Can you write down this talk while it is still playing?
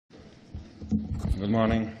Good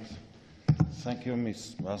morning. Thank you,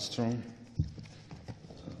 Ms. Wallström.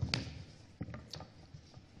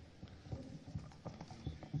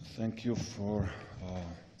 Thank you for...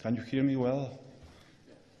 can you hear me well?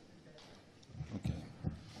 Okay.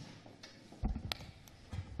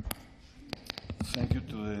 Thank you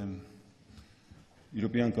to the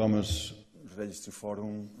European Commerce Registry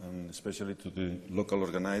Forum and especially to the local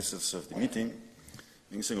organizers of the meeting.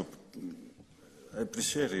 I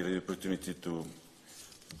appreciate the opportunity to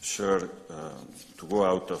share, to go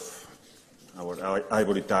out of our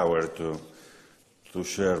ivory tower to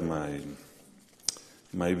share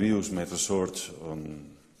my views, my research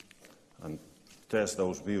and test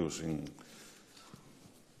those views in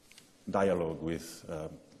dialogue with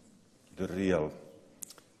the real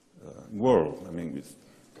world, I mean with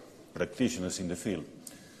practitioners in the field.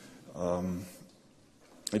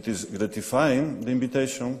 It is gratifying, the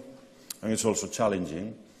invitation, and it's also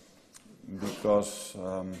challenging because,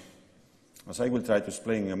 as I will try to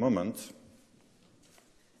explain in a moment,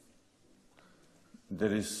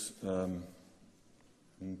 there is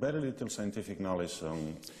very little scientific knowledge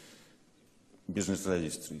on business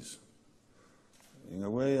registries. In a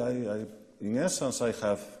way, in essence, I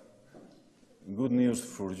have good news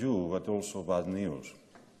for you, but also bad news.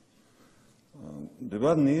 The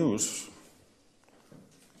bad news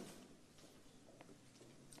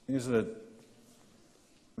is that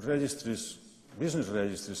registries, business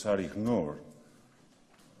registries are ignored,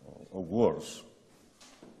 or worse,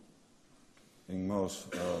 in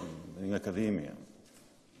academia.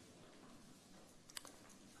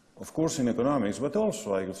 Of course in economics, but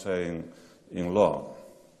also I would say in law.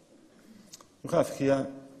 We have here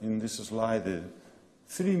in this slide the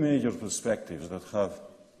three major perspectives that have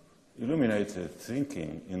illuminated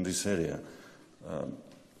thinking in this area.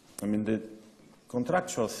 I mean, the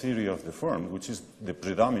contractual theory of the firm, which is the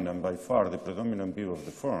predominant, by far, the predominant view of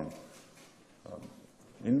the firm.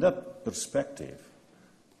 In that perspective,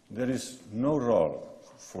 there is no role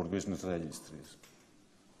for business registries.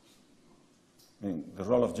 I mean, the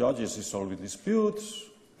role of judges is solving disputes,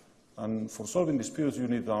 and for solving disputes you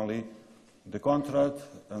need only the contract,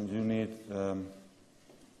 and you need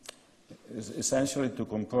essentially to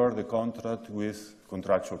compare the contract with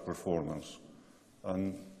contractual performance.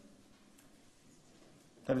 And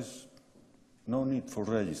there is no need for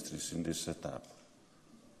registries in this setup.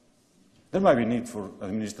 There might be need for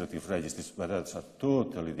administrative registries, but that's a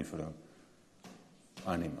totally different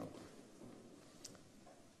animal.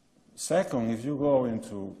 Second, if you go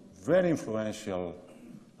into very influential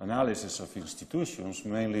analysis of institutions,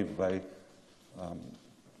 mainly by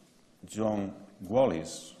John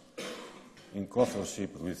Wallis, in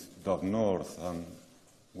co-authorship with Doug North and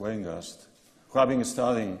Weingast, who have been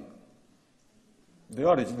studying the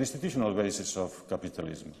origin, the institutional basis of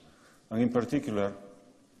capitalism, and in particular,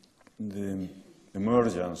 the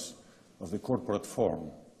emergence of the corporate form.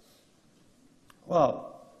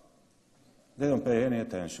 Well, they don't pay any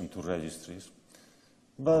attention to registries,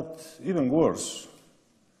 but even worse,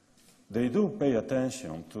 they do pay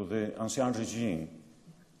attention to the ancien regime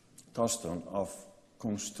custom of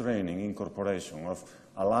constraining incorporation, of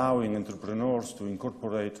allowing entrepreneurs to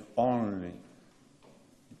incorporate only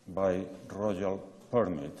by royal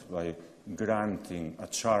permit, by granting a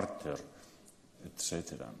charter,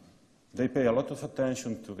 etc. They pay a lot of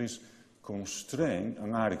attention to this constraint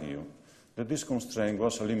and argue that this constraint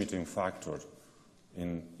was a limiting factor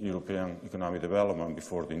in European economic development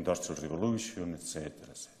before the Industrial Revolution, etc.,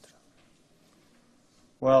 etc.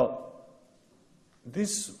 Well,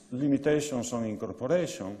 these limitations on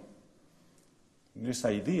incorporation, this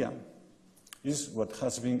idea, is what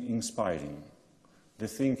has been inspiring the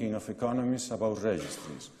thinking of economists about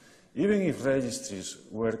registries. Even if registries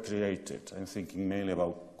were created, I'm thinking mainly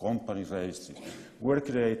about company registries, were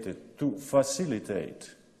created to facilitate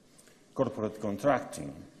corporate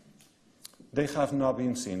contracting, they have not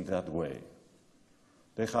been seen that way.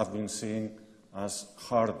 They have been seen as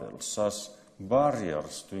hurdles, as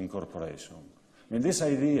barriers to incorporation. I mean, this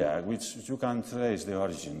idea, which you can trace the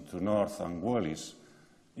origin to North and Wallis,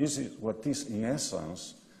 is what is in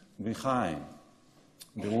essence behind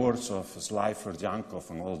the words of Schleifer, Yankov,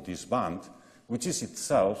 and all this band, which is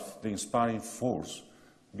itself the inspiring force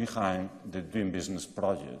behind the Doing Business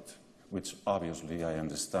project, which obviously I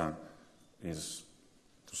understand is,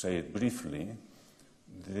 to say it briefly,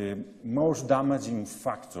 the most damaging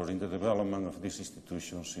factor in the development of these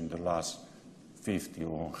institutions in the last 50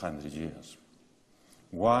 or 100 years.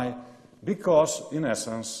 Why? Because, in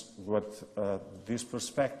essence, what this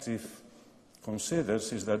perspective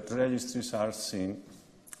considers is that registries are seen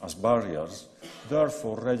as barriers,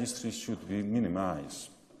 therefore registries should be minimized.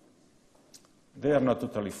 They are not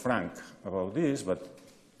totally frank about this, but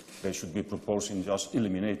they should be proposing just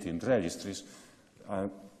eliminating registries.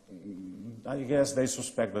 I guess they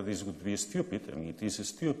suspect that this would be stupid, and it is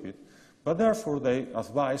stupid, but therefore they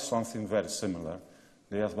advise something very similar.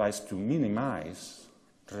 They advise to minimize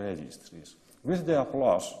registries, with the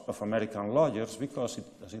applause of American lawyers, because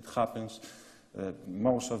as it happens,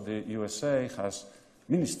 most of the USA has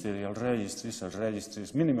ministerial registries,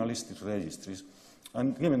 minimalistic registries,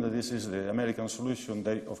 and given that this is the American solution,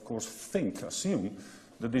 they of course assume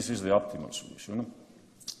that this is the optimal solution.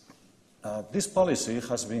 This policy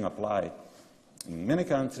has been applied in many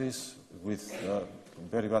countries with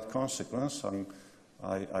very bad consequence, and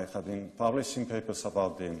I have been publishing papers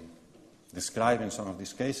about describing some of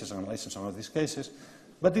these cases, analyzing some of these cases,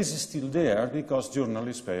 but this is still there because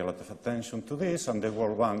journalists pay a lot of attention to this, and the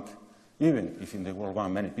World Bank, even if in the World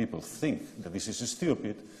Bank many people think that this is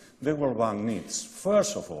stupid, the World Bank needs,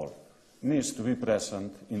 first of all, needs to be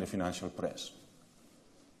present in the financial press,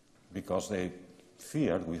 because they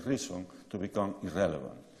fear, with reason, to become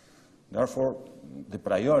irrelevant. Therefore, the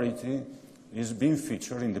priority is being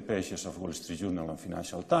featured in the pages of Wall Street Journal and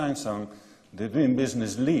Financial Times, and the Doing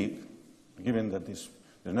Business League, given that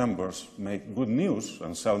the numbers make good news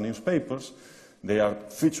and sell newspapers, they are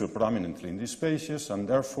featured prominently in these pages, and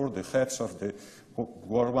therefore the heads of the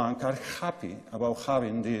World Bank are happy about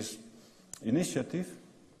having this initiative,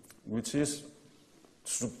 which is,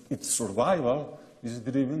 its survival is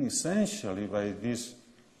driven essentially by this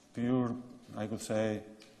pure, I could say,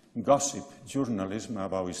 gossip journalism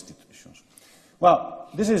about institutions. Well,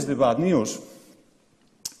 this is the bad news,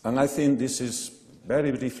 and I think this is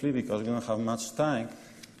very briefly, because we don't have much time,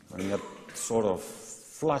 and that sort of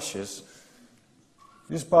flashes,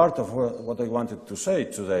 this part of what I wanted to say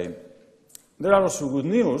today. There are also good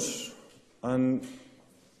news, and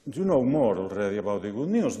you know more already about the good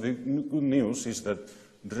news. The good news is that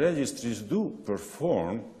registries do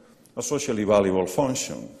perform a socially valuable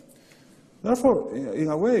function. Therefore, in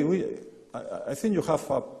a way, I think you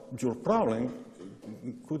have your problem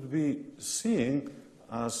could be seen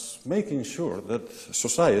as making sure that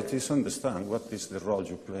societies understand what is the role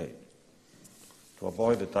you play, to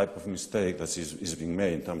avoid the type of mistake that is being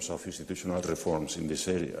made in terms of institutional reforms in this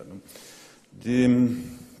area.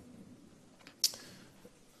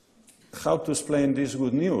 How to explain this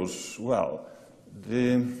good news? Well,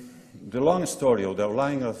 the long story, or the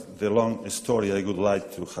outline of the long story I would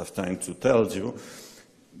like to have time to tell you,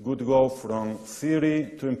 would go from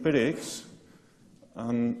theory to empirics,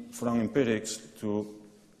 and from empirics to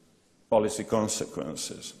policy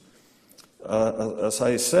consequences. As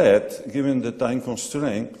I said, given the time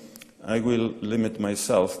constraint, I will limit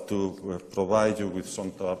myself to provide you with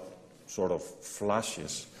some sort of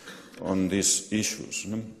flashes on these issues.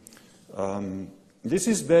 This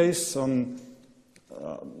is based on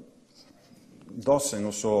dozen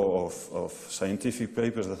or so of scientific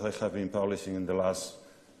papers that I have been publishing in the last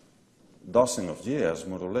dozen of years,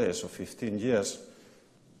 more or less, or 15 years.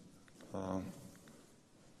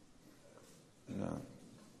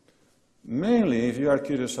 Mainly, if you are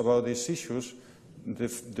curious about these issues,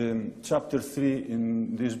 the chapter 3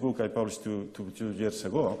 in this book I published 2 years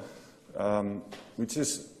ago, which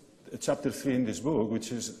is chapter 3 in this book,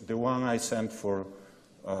 which is the one I sent for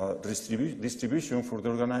distribution for the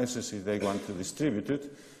organizers if they want to distribute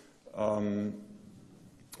it.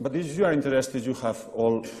 But if you are interested, you have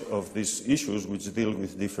all of these issues which deal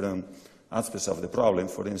with different aspects of the problem.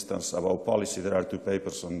 For instance, about policy, there are 2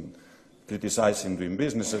 papers on criticizing doing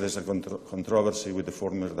business. There's a controversy with the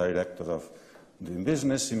former director of doing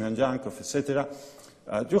business, Simeon Yankov, etc.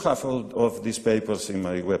 You have all of these papers in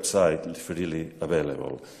my website freely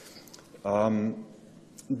available.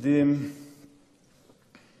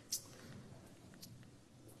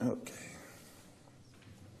 Okay.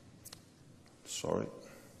 Sorry.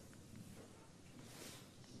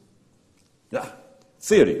 Yeah,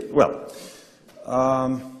 theory. Well,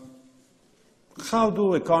 how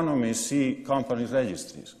do economists see company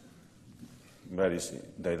registries? Very easy.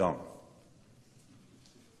 They don't.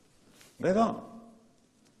 They don't.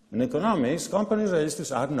 In economics, company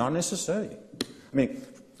registries are not necessary. I mean,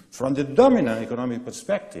 from the dominant economic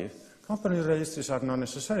perspective, company registries are not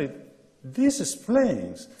necessary. This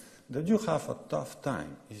explains that you have a tough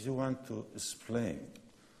time if you want to explain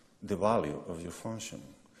the value of your function.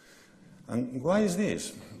 And why is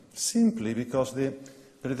this? Simply because the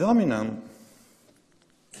predominant,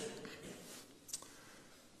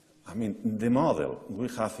 the model we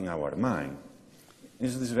have in our mind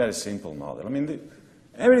is this very simple model.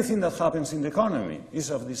 Everything that happens in the economy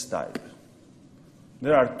is of this type.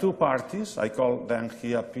 There are two parties, I call them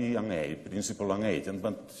here P and A, principal and agent,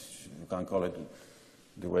 but you can call it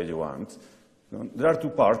the way you want. There are two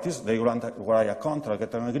parties, they write a contract,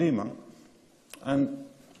 get an agreement, and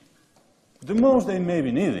the most they may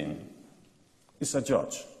be needing is a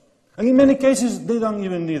judge. And in many cases, they don't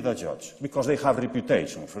even need a judge, because they have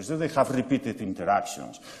reputation. For instance, they have repeated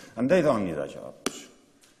interactions, and they don't need a judge.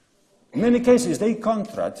 In many cases, they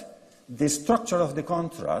contract. The structure of the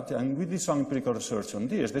contract, and we did some empirical research on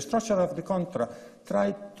this, the structure of the contract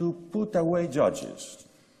tried to put away judges.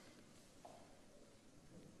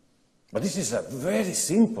 But this is a very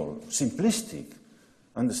simple, simplistic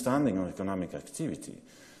understanding of economic activity.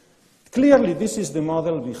 Clearly, this is the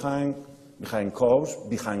model behind Coase,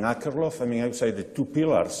 behind Akerlof. I mean, I would say the two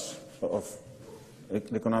pillars of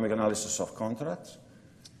the economic analysis of contracts.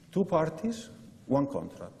 Two parties, one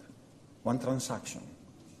contract, one transaction.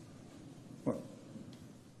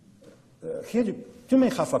 Here you may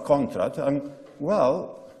have a contract, and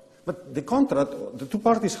well, but the contract, the two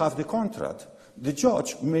parties have the contract. The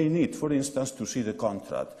judge may need, for instance, to see the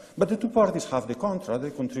contract. But the two parties have the contract,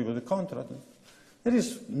 they contribute the contract. There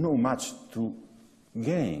is no much to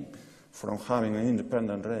gain from having an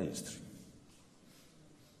independent registry.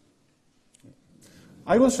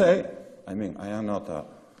 I would say, I mean, I am not a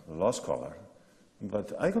law scholar,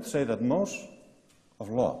 but I could say that most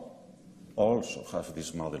of law also have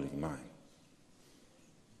this model in mind.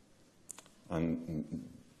 And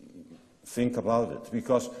think about it,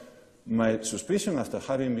 because my suspicion after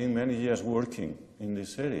having been many years working in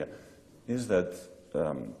this area is that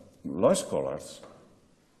law scholars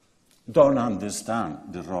don't understand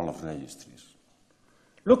the role of registries.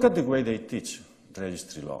 Look at the way they teach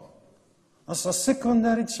registry law as a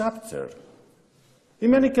secondary chapter.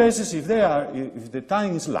 In many cases, if the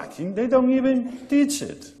time is lacking, they don't even teach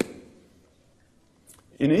it.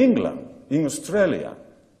 In England, in Australia,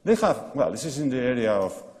 they have, well, this is in the area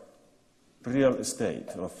of real estate,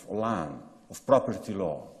 of land, of property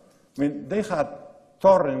law. I mean, they had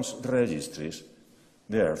torrents registries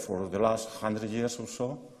there for the last 100 years or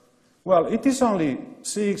so. Well, it is only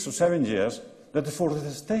 6 or 7 years that for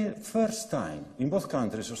the first time in both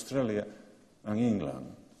countries, Australia and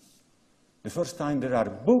England, the first time there are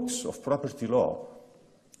books of property law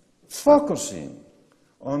focusing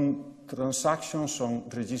on transactions on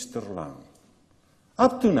registered land.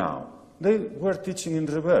 Up to now, they were teaching in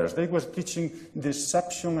reverse. They were teaching the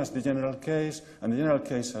exception as the general case, and the general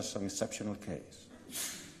case as an exceptional case.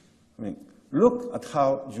 I mean, look at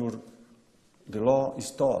how the law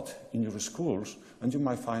is taught in your schools, and you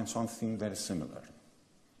might find something very similar.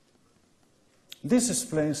 This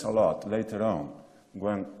explains a lot later on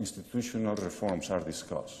when institutional reforms are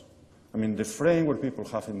discussed. I mean, the framework people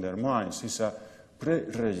have in their minds is a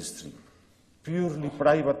pre-registry, purely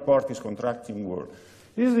private parties contracting world.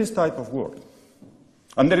 It is this type of world.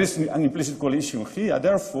 And there is an implicit collision here,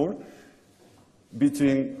 therefore,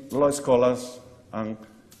 between law scholars and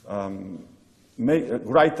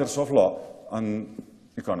writers of law and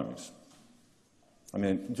economists. I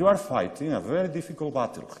mean, you are fighting a very difficult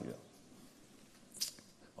battle here.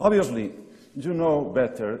 Obviously, you know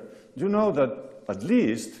better, you know that at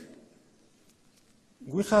least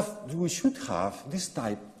we should have this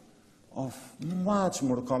type of much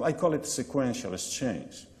more, I call it sequential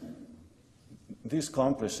exchange. This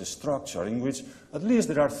complex structure in which at least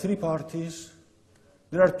there are 3 parties,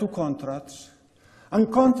 there are 2 contracts,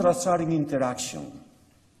 and contracts are in interaction.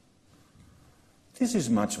 This is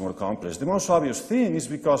much more complex. The most obvious thing is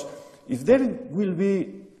because if there will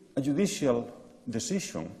be a judicial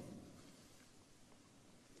decision,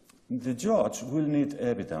 the judge will need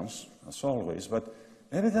evidence, as always, but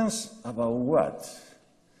evidence about what?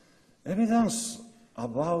 Evidence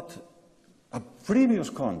about a previous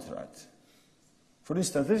contract. For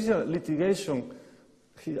instance, there is a litigation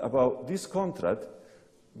about this contract,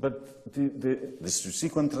 but the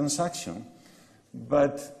subsequent transaction,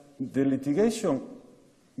 but the litigation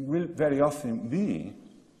will very often be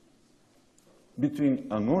between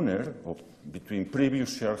an owner, or between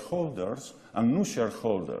previous shareholders and new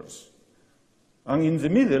shareholders. And in the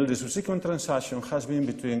middle, the subsequent transaction has been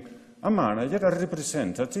between a manager, a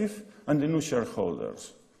representative, and the new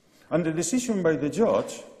shareholders. And the decision by the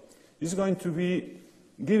judge is going to be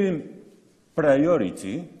giving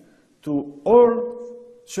priority to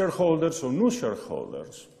all shareholders or new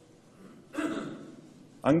shareholders.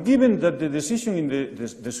 And given that the decision in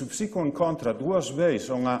the subsequent contract was based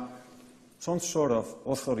on some sort of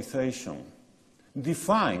authorization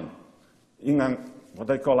defined in what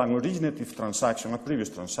I call an originative transaction, a previous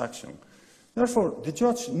transaction, therefore, the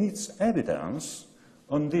judge needs evidence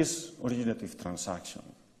on this originative transaction.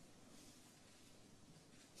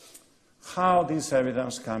 how this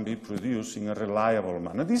evidence can be produced in a reliable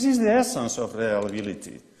manner. This is the essence of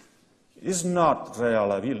reliability. It's not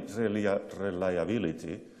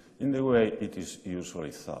reliability in the way it is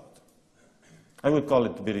usually thought. I would call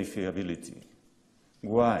it verifiability.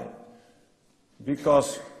 Why?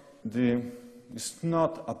 Because it's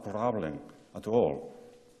not a problem at all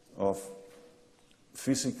of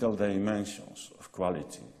physical dimensions of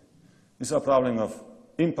quality. It's a problem of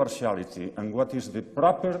impartiality and what is the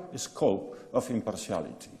proper scope of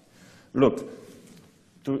impartiality.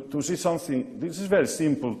 Look, to see something, this is very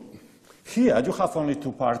simple. Here you have only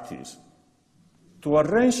two parties. To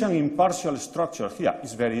arrange an impartial structure here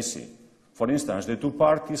is very easy. For instance, the two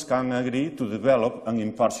parties can agree to develop an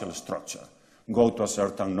impartial structure. Go to a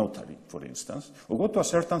certain notary, for instance, or go to a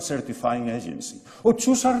certain certifying agency, or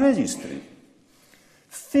choose a registry.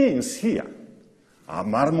 Things here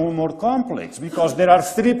are more complex because there are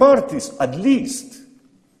three parties at least.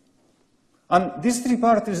 And these three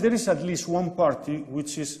parties, there is at least one party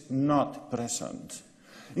which is not present.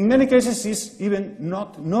 In many cases, it's even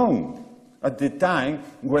not known at the time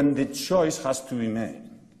when the choice has to be made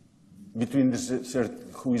between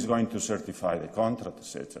who is going to certify the contract,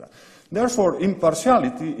 etc. Therefore,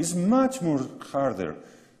 impartiality is much more harder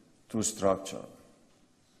to structure.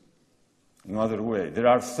 In other way, there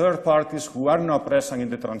are third parties who are not present in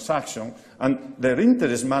the transaction, and their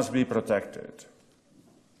interests must be protected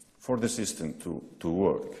for the system to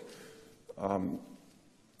work.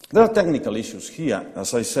 There are technical issues here.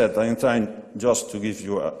 As I said, I am trying just to give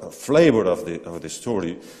you a flavor of the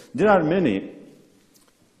story. There are many.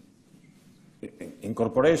 In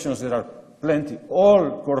corporations, there are plenty.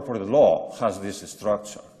 All corporate law has this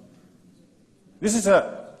structure. This is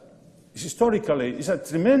historically, it's a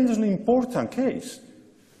tremendously important case.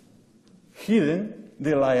 Hidden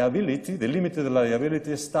the liability, the limited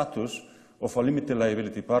liability status of a limited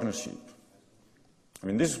liability partnership. I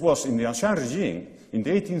mean, this was in the ancien regime, in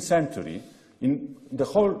the 18th century, in the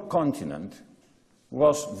whole continent,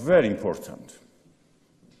 was very important.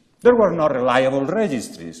 There were no reliable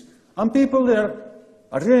registries, and people there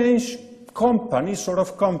arranged companies, sort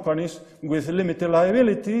of companies, with limited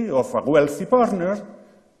liability of a wealthy partner,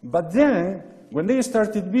 but then, when they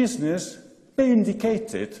started business, they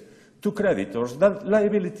indicated to creditors that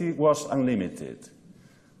liability was unlimited.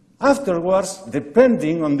 Afterwards,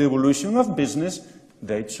 depending on the evolution of business,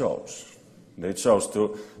 they chose. They chose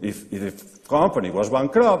to, if the company was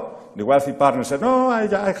bankrupt, the wealthy partner said, no, I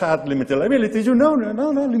had limited liability. You know, no,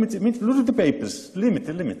 limited, look at the papers,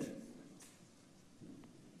 limited.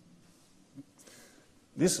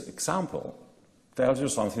 This example tells you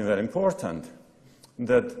something very important,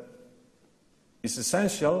 that it's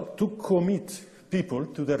essential to commit people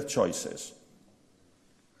to their choices.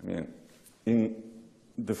 I mean, in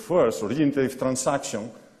the first originative transaction,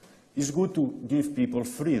 it's good to give people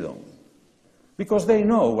freedom, because they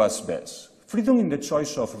know what's best. Freedom in the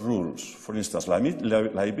choice of rules, for instance,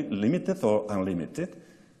 limited or unlimited,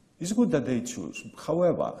 it's good that they choose.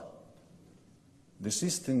 However, the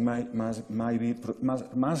system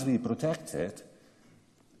must be protected.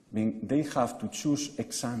 I mean, they have to choose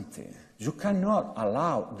ex ante. You cannot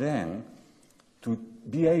allow them to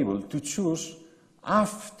be able to choose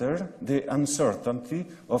after the uncertainty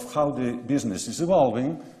of how the business is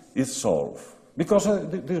evolving is solved, because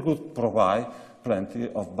they would provide plenty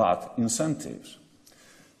of bad incentives.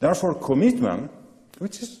 Therefore, commitment,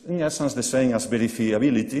 which is in essence the same as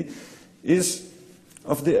verifiability, is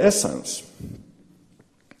of the essence.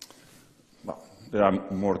 Well, there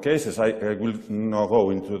are more cases. I will not go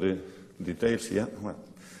into the details here. Well,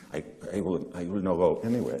 I will not go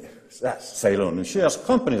anyway. Sale on shares,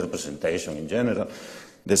 company representation in general,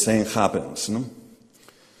 the same happens. No?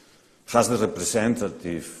 Has the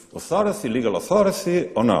representative authority, legal authority,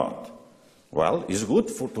 or not? Well, it's good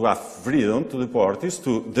to have freedom to the parties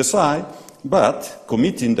to decide, but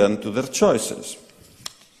committing them to their choices.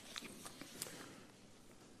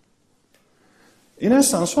 In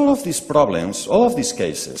essence, all of these problems, all of these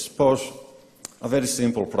cases pose a very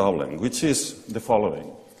simple problem, which is the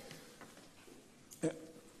following.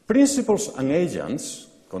 Principals and agents,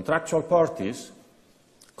 contractual parties,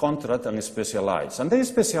 contract and specialize. And they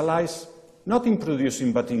specialize not in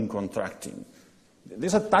producing but in contracting.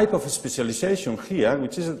 There's a type of specialization here,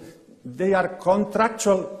 which is they are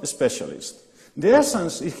contractual specialists. The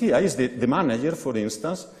essence here is the manager, for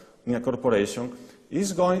instance, in a corporation,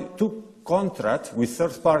 is going to contract with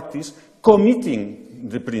third parties, committing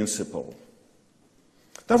the principal.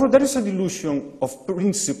 Therefore, there is a dilution of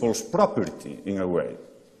principal's property, in a way,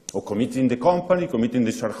 or committing the company, committing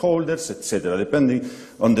the shareholders, etc., depending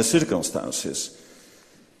on the circumstances.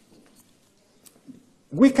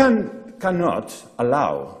 We can cannot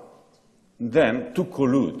allow them to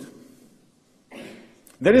collude.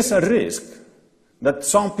 There is a risk that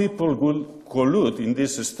some people will collude in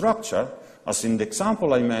this structure, as in the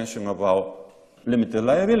example I mentioned about limited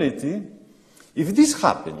liability. If this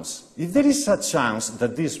happens, if there is a chance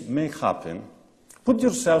that this may happen, put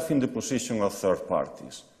yourself in the position of third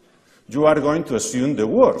parties. You are going to assume the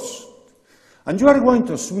worst. And you are going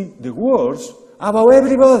to assume the worst about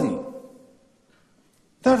everybody.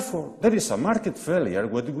 Therefore, there is a market failure,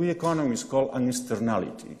 what we economists call an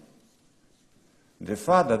externality. The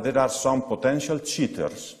fact that there are some potential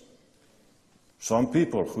cheaters, some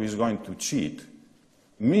people who is going to cheat,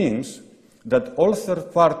 means that all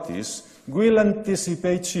third parties will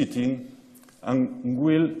anticipate cheating and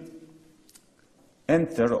will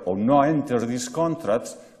enter or not enter these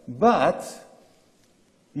contracts, but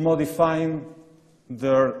modifying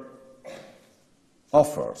their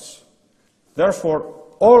offers. Therefore,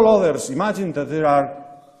 all others, imagine that there are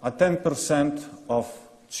a 10% of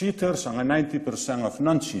cheaters and a 90% of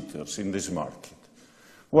non-cheaters in this market.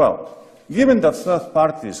 Well, given that third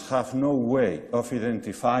parties have no way of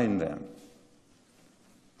identifying them,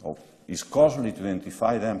 or it's costly to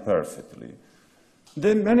identify them perfectly,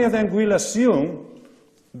 then many of them will assume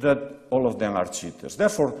that all of them are cheaters.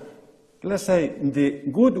 Therefore, let's say the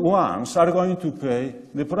good ones are going to pay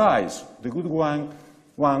the price. The good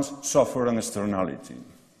ones suffer an externality.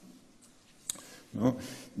 No?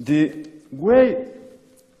 The way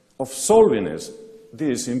of solving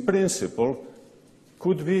this, in principle,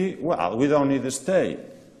 could be, well, we don't need a state.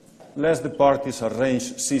 Let the parties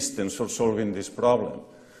arrange systems for solving this problem.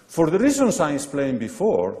 For the reasons I explained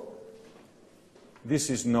before, this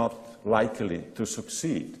is not likely to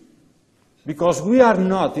succeed. Because we are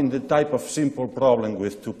not in the type of simple problem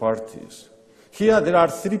with two parties. Here there are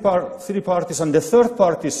three parties and the third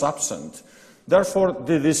party is absent. Therefore,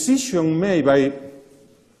 the decision made by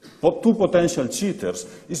two potential cheaters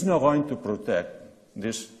is not going to protect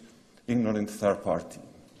this ignorant third party.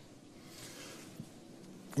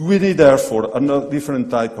 We need, therefore, a different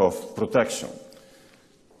type of protection.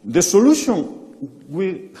 The solution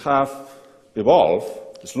we have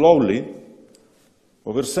evolved slowly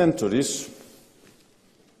over centuries,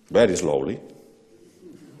 very slowly.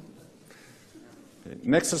 Okay,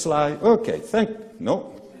 next slide. Okay,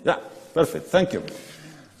 perfect, thank you.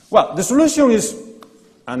 Well, the solution is,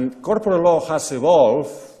 and corporate law has evolved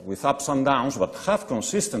with ups and downs, but have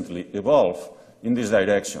consistently evolved in this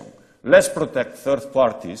direction. Let's protect third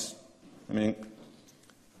parties,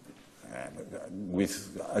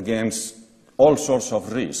 against all sorts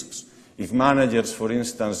of risks. If managers, for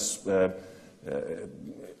instance,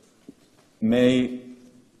 make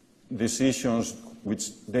decisions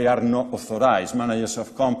which they are not authorized, managers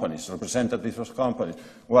of companies, representatives of companies,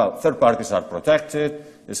 well, third parties are protected,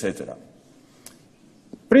 etc.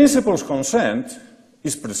 Principles consent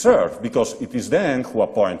is preserved because it is them who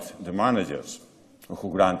appoint the managers, or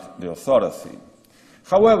who grant the authority.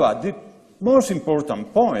 However, the most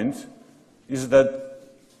important point is that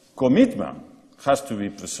commitment has to be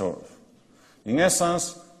preserved. In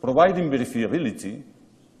essence, providing verifiability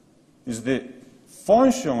is the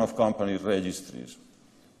function of company registries.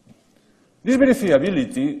 This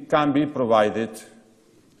verifiability can be provided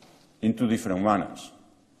in two different manners.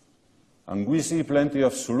 And we see plenty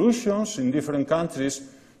of solutions in different countries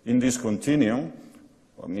in this continuum.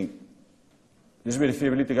 This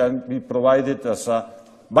verifiability can be provided as a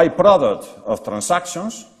byproduct of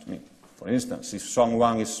transactions. For instance, if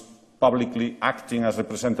someone is publicly acting as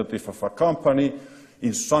representative of a company,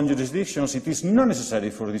 in some jurisdictions it is not necessary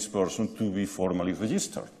for this person to be formally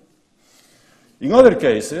registered. In other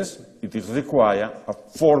cases, it is required a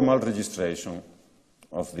formal registration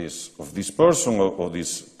of this person or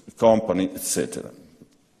this company, etc.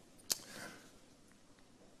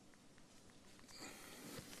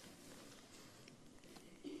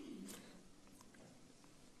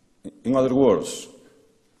 In other words,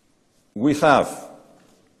 we have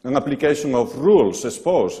an application of rules,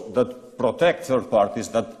 suppose, that protect third parties,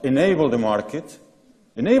 that enable the market,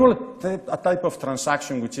 enable a type of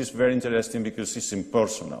transaction which is very interesting because it's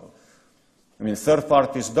impersonal. Third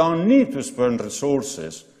parties don't need to spend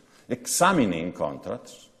resources examining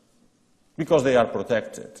contracts because they are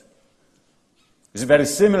protected. It's very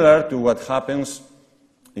similar to what happens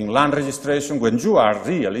in land registration when you are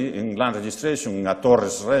really in land registration in a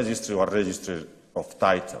Torres registry or registry of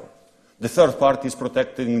title. The third party is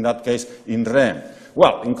protected in that case in rem.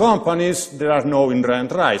 Well, in companies, there are no in rem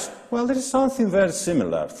rights. Well, there is something very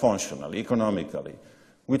similar, functionally, economically,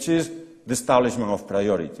 which is the establishment of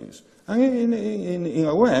priorities. And in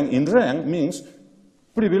a way, in rem means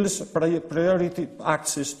priority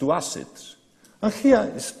access to assets. And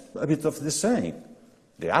here is a bit of the same.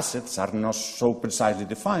 The assets are not so precisely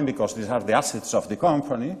defined because these are the assets of the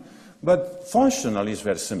company, but functionally it's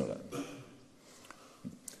very similar.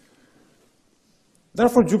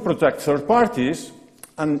 Therefore, you protect third parties,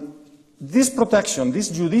 and this protection, this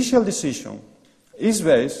judicial decision, is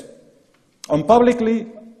based on publicly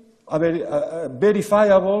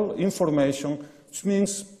verifiable information, which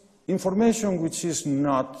means information which is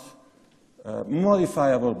not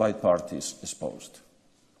modifiable by parties exposed.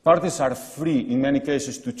 Parties are free, in many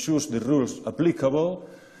cases, to choose the rules applicable,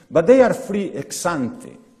 but they are free ex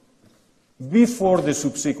ante, before the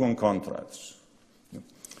subsequent contracts.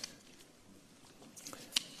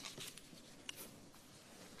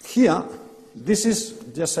 Here, this is,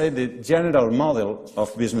 just say, the general model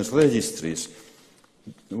of business registries.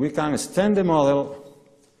 We can extend the model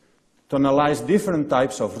to analyze different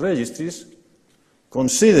types of registries,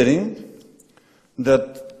 considering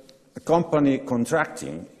that company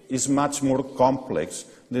contracting is much more complex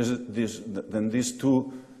than these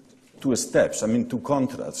two steps, two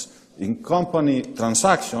contracts. In company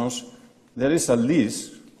transactions, there is a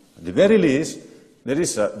lease, at the very least, there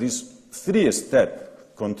is this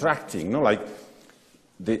three-step contracting, like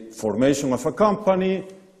the formation of a company,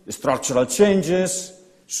 structural changes,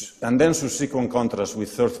 and then subsequent contracts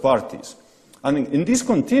with third parties. And in this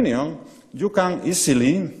continuum, you can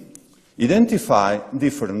easily identify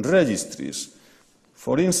different registries.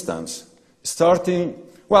 For instance,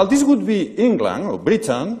 this would be England or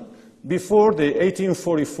Britain before the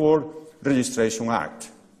 1844 Registration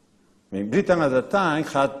Act. Britain at the time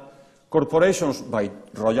had corporations by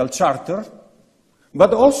royal charter,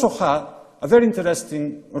 but also had a very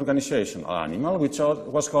interesting organization, animal, which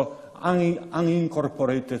was called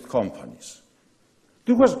unincorporated companies.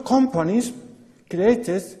 These were companies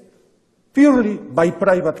created purely by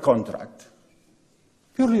private contract.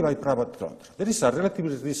 Purely by private contract. There is a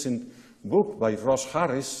relatively recent book by Ross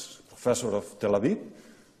Harris, professor of Tel Aviv,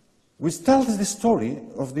 which tells the story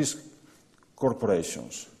of these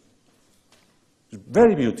corporations. It's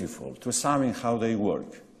very beautiful to examine how they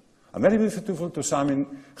work. And very beautiful to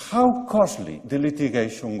examine how costly the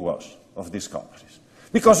litigation was of these companies.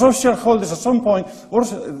 Because all shareholders at some point,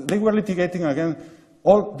 they were litigating against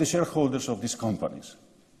all the shareholders of these companies.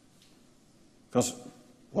 Because it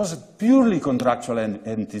was a purely contractual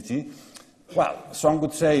entity. Well, some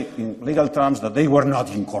would say in legal terms that they were not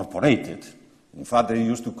incorporated. In fact, they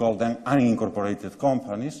used to call them unincorporated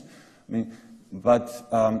companies. But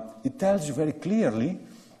it tells you very clearly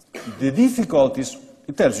the difficulties.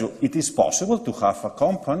 It tells you it is possible to have a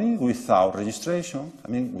company without registration,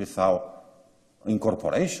 without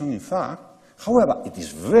incorporation, in fact. However, it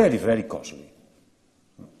is very, very costly.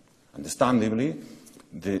 Understandably,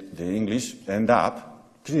 the English end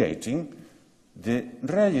up creating the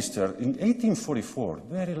register in 1844,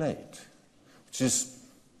 very late, which is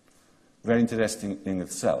very interesting in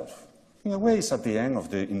itself. In a way, it's at the end of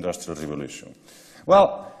the Industrial Revolution.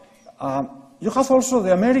 Well, you have also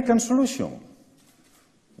the American solution,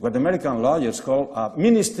 what the American lawyers call a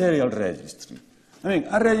ministerial registry.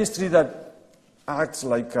 A registry that acts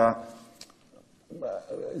like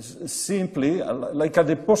simply like a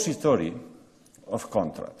depository of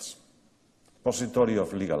contracts, depository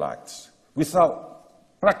of legal acts,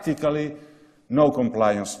 without practically no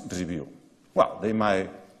compliance review. Well, they might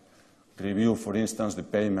review, for instance, the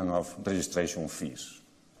payment of registration fees.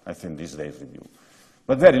 I think these days review.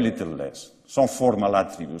 But very little less. Some formal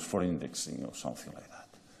attributes for indexing or something like that.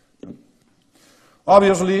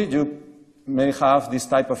 Obviously, you may have this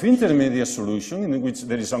type of intermediate solution in which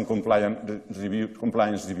there is some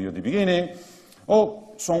compliance review at the beginning,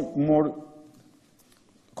 or some more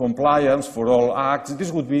compliance for all acts.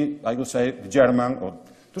 This would be, I would say, the German, or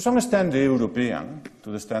to some extent the European, to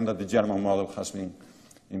the extent that the German model has been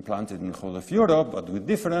implanted in the whole of Europe, but with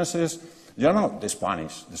differences. The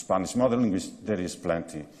Spanish model in which there is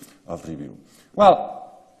plenty of review.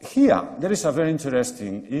 Well, here there is a very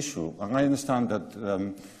interesting issue, and I understand that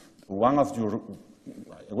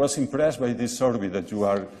I was impressed by this survey that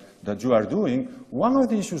you are doing. One of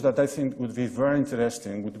the issues that I think would be very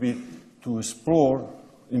interesting would be to explore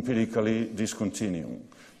empirically this continuum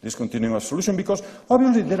of solution, because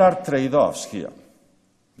obviously there are trade-offs here.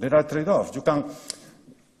 There are trade-offs.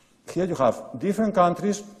 Here you have different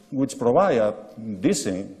countries which provide a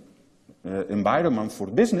decent environment for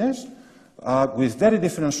business with very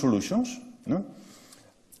different solutions.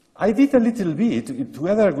 I did a little bit,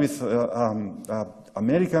 together with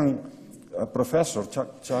American professor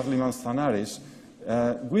Charlie Manzanares,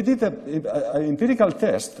 we did an empirical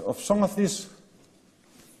test of some of these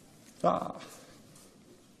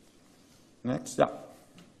Next, yeah.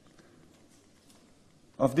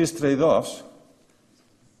 Of these trade-offs,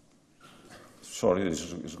 sorry,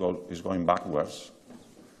 this is going backwards.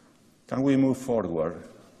 Can we move forward?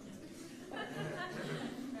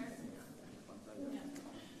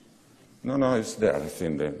 No, it's there, I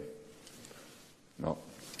think. No.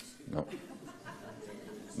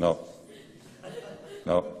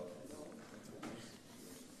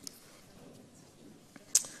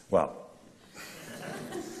 Well,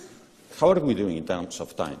 how are we doing in terms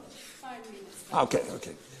of time? 5 minutes.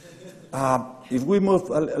 Okay. If we move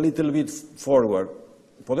a little bit forward,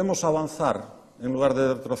 ¿podemos avanzar en lugar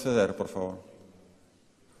de retroceder, por favor?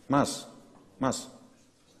 Más.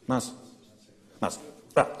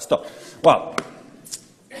 Stop. Well,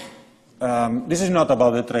 this is not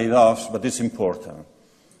about the trade-offs, but it's important.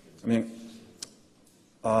 I mean,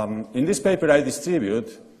 in this paper I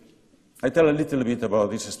distribute, I tell a little bit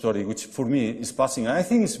about this story, which for me is passing. I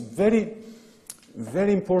think it's very,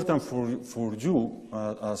 very important for you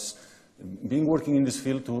as being working in this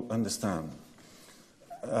field to understand.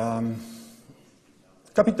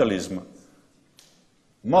 Capitalism,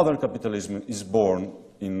 modern capitalism, is born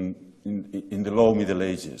in the low Middle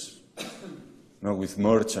Ages, with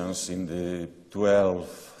merchants in the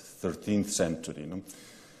 12th, 13th century.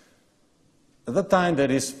 At that time,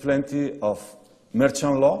 there is plenty of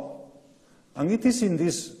merchant law, and it is in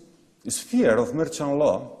this sphere of merchant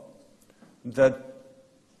law that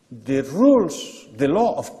the rules, the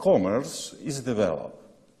law of commerce is developed.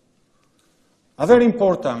 A very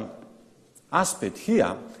important aspect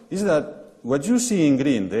here is that what you see in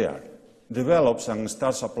green there develops and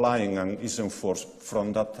starts applying and is enforced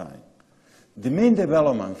from that time. The main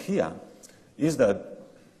development here is that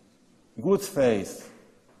good faith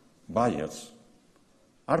buyers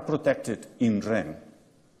are protected in rent,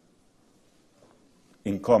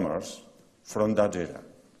 in commerce, from that era.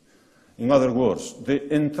 In other words,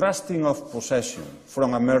 the entrusting of possession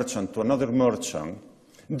from a merchant to another merchant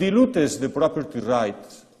dilutes the property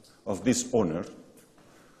rights of this owner,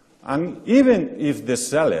 and even if the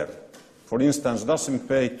seller, for instance, doesn't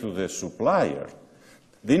pay to the supplier,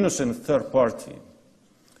 the innocent third party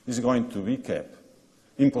is going to be kept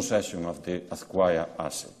in possession of the acquired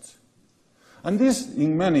assets. And this,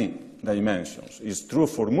 in many dimensions, is true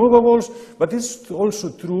for movables, but it's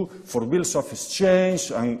also true for bills of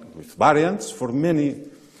exchange and with variants for many.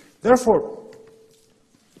 Therefore,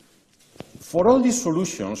 for all these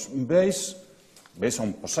solutions based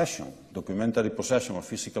on possession, documentary possession or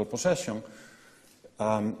physical possession,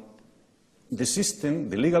 the system,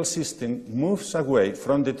 the legal system, moves away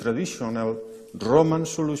from the traditional Roman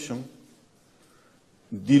solution,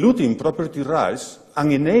 diluting property rights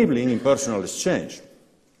and enabling impersonal exchange.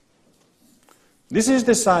 This is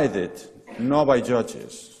decided not by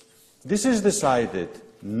judges. This is decided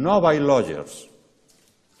not by lawyers.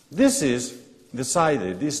 This is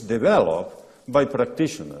decided, is developed by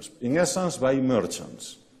practitioners, in essence by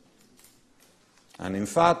merchants. And in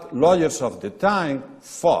fact, lawyers of the time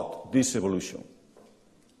fought this evolution,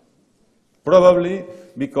 probably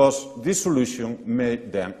because this solution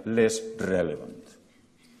made them less relevant.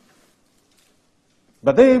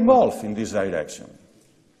 But they evolved in this direction.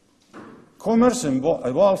 Commerce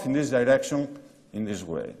evolved in this direction in this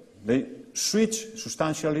way. They switched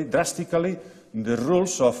substantially, drastically, the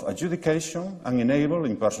rules of adjudication and enabled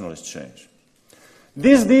impersonal exchange.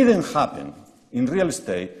 This didn't happen in real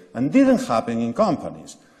estate and didn't happen in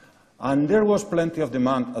companies. And there was plenty of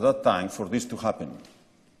demand at that time for this to happen.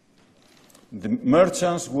 The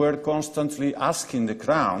merchants were constantly asking the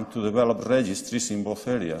Crown to develop registries in both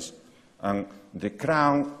areas. And the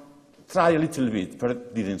Crown tried a little bit,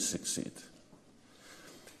 but didn't succeed.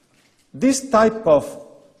 This type of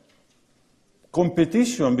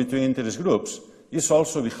competition between interest groups is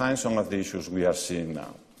also behind some of the issues we are seeing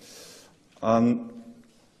now.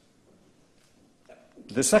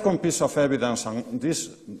 The second piece of evidence, and this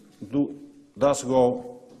does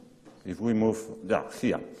go, if we move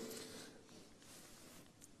here,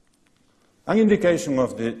 an indication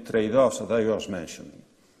of the trade-offs that I was mentioning.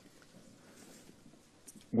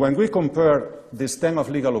 When we compare the extent of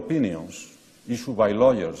legal opinions issued by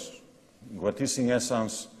lawyers, what is in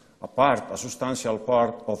essence a substantial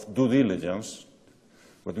part of due diligence,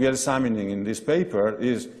 what we are examining in this paper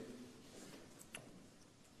is,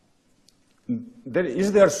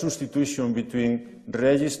 is there substitution between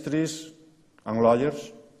registries and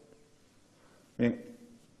lawyers? I mean,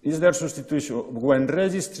 is there substitution when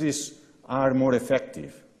registries are more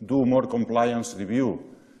effective, do more compliance review?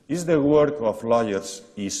 Is the work of lawyers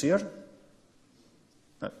easier?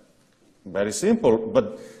 Very simple,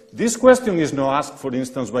 but this question is not asked, for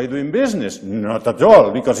instance, by doing business. Not at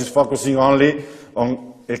all, because it's focusing only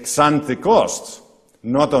on ex-ante costs,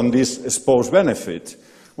 not on this exposed benefit.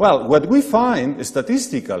 Well, what we find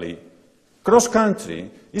statistically, cross-country,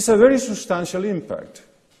 is a very substantial impact.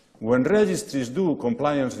 When registries do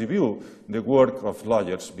compliance review, the work of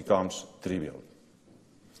lawyers becomes trivial.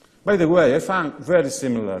 By the way, I found very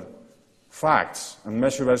similar facts and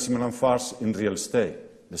measure very similar facts in real estate.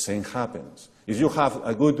 The same happens. If you have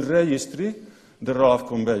a good registry, the role of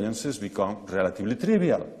conveyances become relatively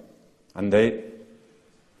trivial. And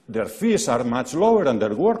their fees are much lower and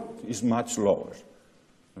their work is much lower.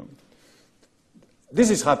 This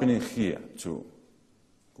is happening here, too,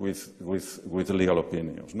 with legal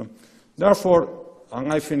opinions. No? Therefore,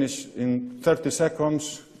 and I finish in 30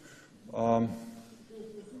 seconds,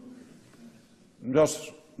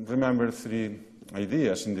 just remember 3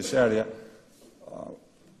 ideas in this area.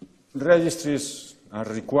 Registries are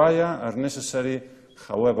required, are necessary.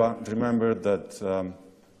 However, remember that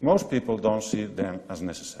most people don't see them as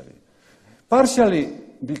necessary. Partially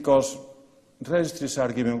because registries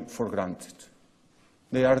are given for granted.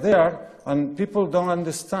 They are there, and people don't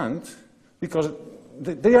understand because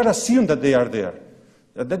they are assumed that they are there.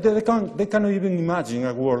 They cannot even imagine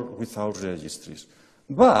a world without registries.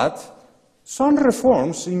 But some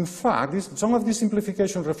reforms, in fact, some of these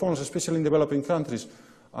simplification reforms, especially in developing countries,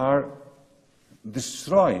 are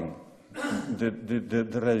destroying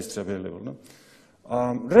the registry available.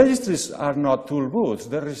 No? Registries are not tool booths.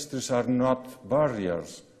 The registries are not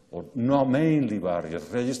barriers, or not mainly barriers.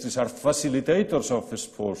 Registries are facilitators of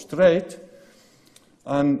exposed trade.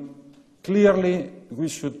 And clearly, we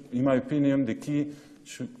should, in my opinion, the key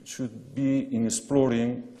should be in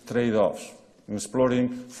exploring trade-offs, in exploring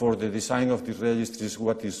for the design of the registries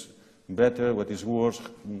what is better, what is worse,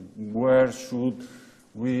 where should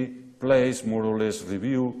we place more or less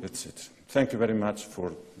review, etc. Thank you very much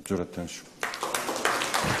for your attention.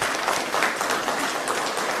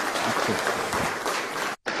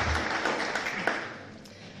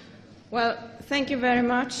 Well, thank you very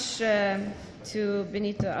much to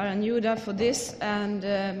Benito Arruñada for this, and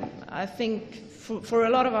I think for a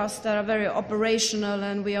lot of us that are very operational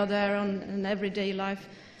and we are there on an everyday life,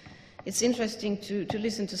 it's interesting to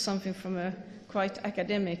listen to something from a quite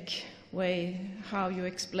academic way, how you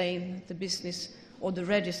explain the business or the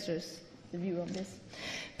registers, the view of this.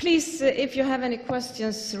 Please, if you have any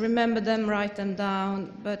questions, remember them, write them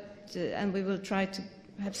down, and we will try to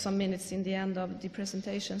have some minutes in the end of the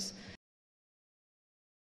presentations.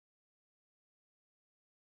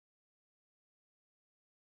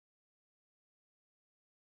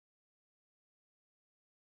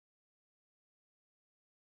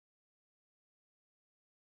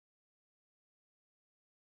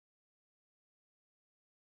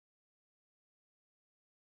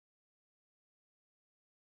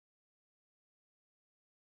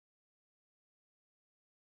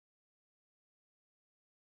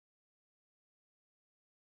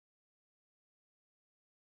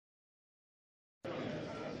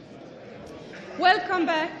 Welcome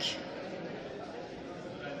back.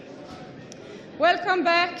 Welcome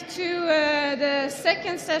back to the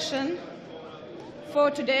second session for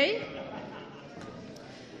today.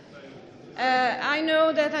 I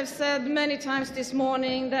know that I've said many times this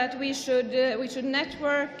morning that we should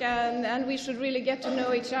network and we should really get to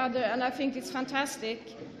know each other, and I think it's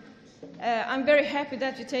fantastic. I'm very happy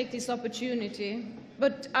that you take this opportunity,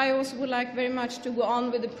 but I also would like very much to go on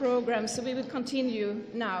with the program, so we will continue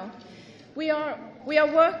now. We are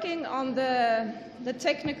working on the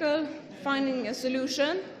technical, finding a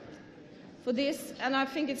solution for this, and I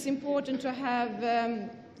think it's important to have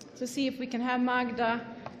to see if we can have Magda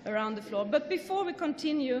around the floor. But before we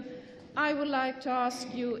continue, I would like to ask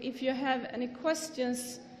you if you have any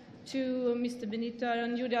questions to Mr. Benito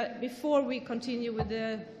Arruñada before we continue with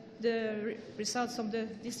the results of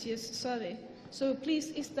this year's survey. So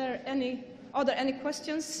please, are there any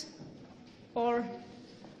questions or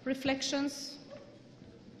reflections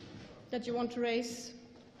that you want to raise?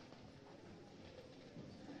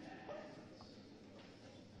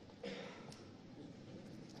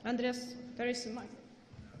 Andreas, there is a mic.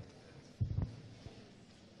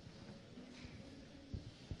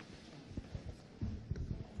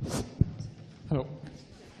 Hello.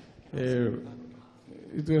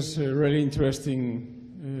 It was a really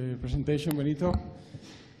interesting presentation, Benito.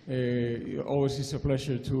 It always is a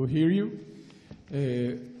pleasure to hear you.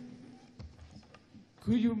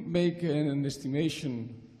 Could you make an estimation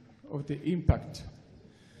of the impact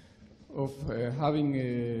of having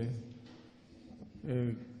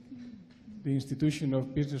the institution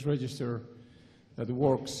of business register that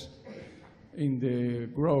works in the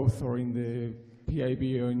growth or in the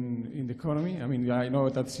PIB or in the economy? I mean, I know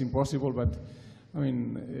that's impossible, but I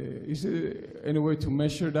mean, is there any way to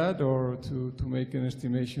measure that or to make an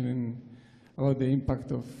estimation about the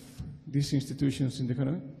impact of these institutions in the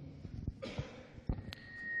economy?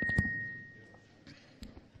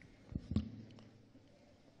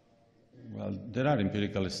 Well, there are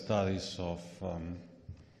empirical studies of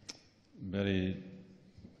very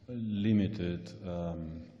limited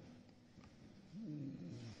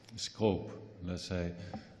scope, let's say,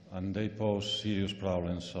 and they pose serious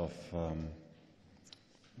problems of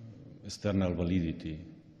external validity.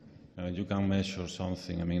 You can measure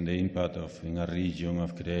something, I mean, the impact of in a region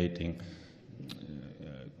of creating.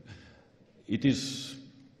 It is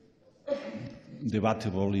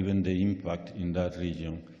debatable even the impact in that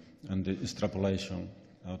region, and the extrapolation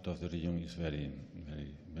out of the region is very,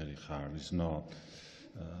 very, very hard. It's not.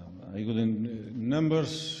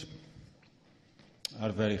 Numbers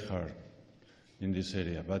are very hard in this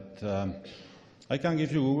area, but I can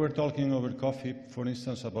give you, we were talking over coffee, for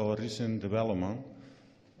instance, about a recent development.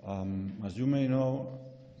 As you may know,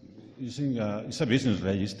 it's a business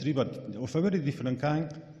registry, but of a very different kind,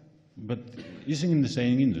 but it's in the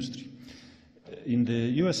same industry. In the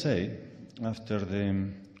USA, after the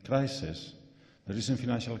crisis, the recent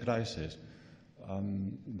financial crisis,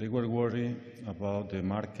 they were worried about the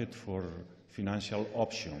market for financial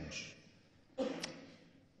options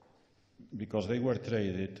because they were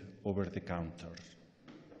traded over the counter.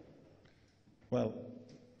 Well,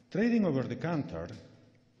 trading over the counter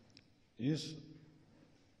is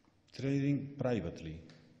trading privately,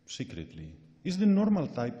 secretly. It's the normal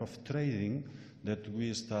type of trading that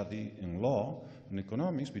we study in law and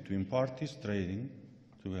economics between parties trading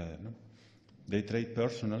together. No? They trade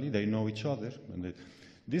personally, they know each other. And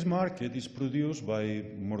this market is produced by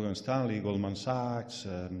Morgan Stanley, Goldman Sachs,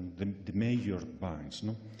 the major banks.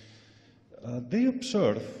 No? They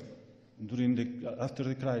observe, after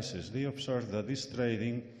the crisis, they observed that this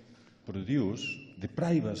trading produced, the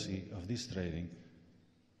privacy of this trading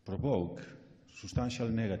provoke substantial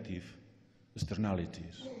negative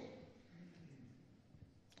externalities.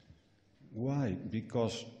 Why?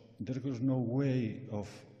 Because there was no way of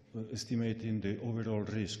estimating the overall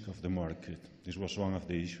risk of the market. This was one of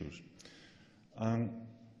the issues. And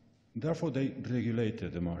therefore, they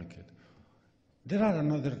regulated the market. There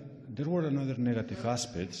were another negative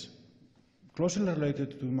aspects closely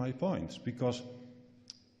related to my points, because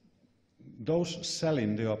those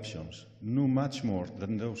selling the options knew much more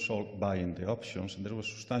than those buying the options, and there was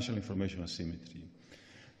substantial information asymmetry.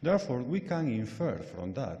 Therefore, we can infer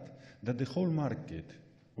from that the whole market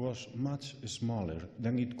was much smaller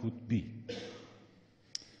than it could be.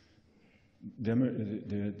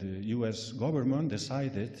 The US government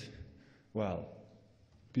decided, well,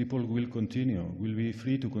 people will be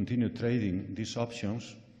free to continue trading these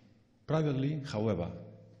options privately. However,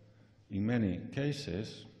 in many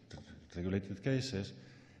cases, regulated cases,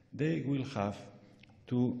 they will have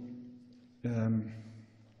to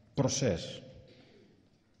process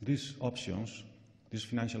these options, these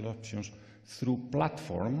financial options, through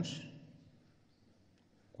platforms,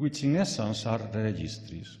 which in essence are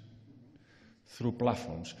registries, through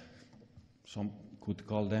platforms. Some could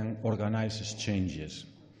call them organized exchanges.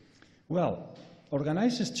 Well,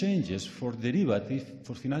 organized exchanges for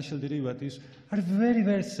financial derivatives, are very,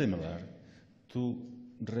 very similar to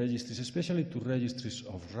registries, especially to registries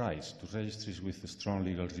of rights, to registries with a strong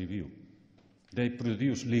legal review. They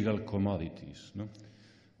produce legal commodities. No?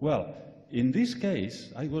 Well, in this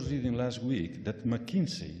case, I was reading last week that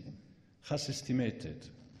McKinsey has estimated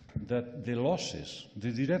that the losses,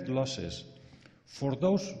 the direct losses, for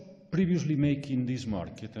those previously making this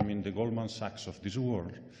market, I mean the Goldman Sachs of this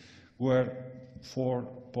world, were $4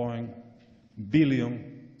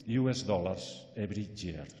 billion every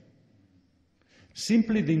year.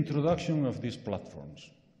 Simply the introduction of these platforms.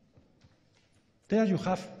 There you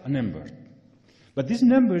have a number. But this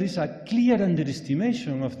number is a clear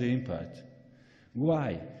underestimation of the impact.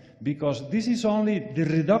 Why? Because this is only the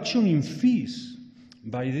reduction in fees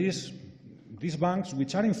by these banks,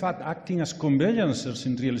 which are in fact acting as conveyancers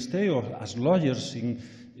in real estate or as lawyers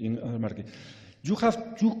in our market.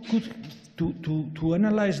 To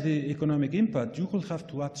analyze the economic impact, you will have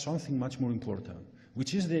to add something much more important,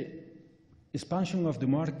 which is the expansion of the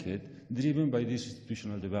market driven by this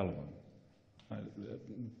institutional development.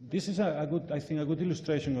 This is I think a good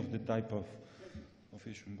illustration of the type of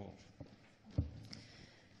issue involved.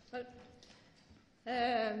 Well,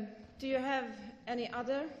 do you have any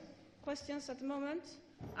other questions at the moment?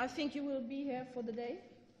 I think you will be here for the day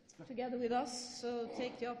together with us, so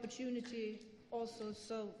take the opportunity also.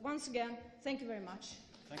 So once again, thank you very much.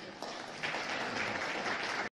 Thank you.